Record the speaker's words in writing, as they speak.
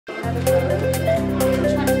I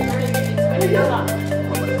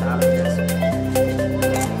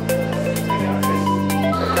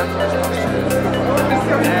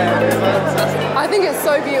think it's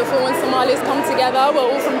so beautiful when Somalis come together. We're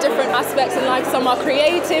all from different aspects in life. Some are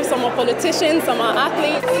creative, some are politicians, some are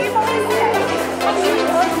athletes.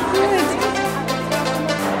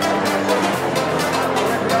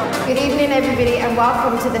 Good evening, everybody, and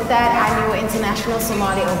welcome to the 3rd Annual International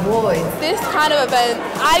Somali Awards. This kind of event,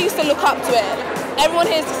 I used to look up to it. Everyone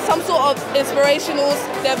here is some sort of inspirationals.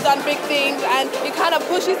 They've done big things, and it kind of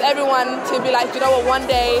pushes everyone to be like, you know what, one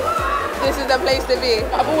day, this is the place to be.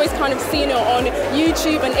 I've always kind of seen it on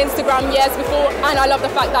YouTube and Instagram years before, and I love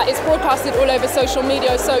the fact that it's broadcasted all over social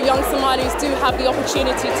media, so young Somalis do have the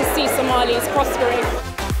opportunity to see Somalis prospering.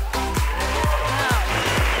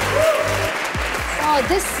 Oh,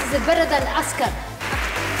 this is better than Oscar.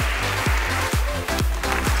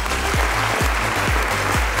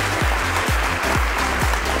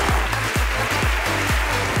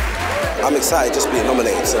 I'm excited just being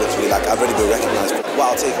nominated, so it's really like I've already been recognised.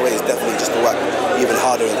 What I'll take away is definitely just to work even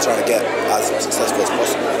harder and try to get as successful as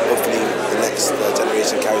possible. Hopefully the next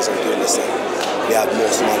generation carries on doing this and we have more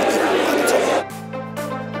Somali people at the top.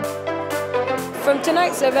 From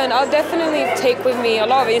tonight's event, I'll definitely take with me a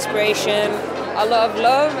lot of inspiration, a lot of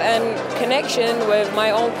love and connection with my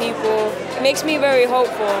own people. It makes me very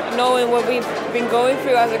hopeful, knowing what we've been going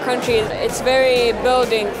through as a country. It's very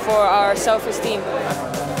building for our self-esteem.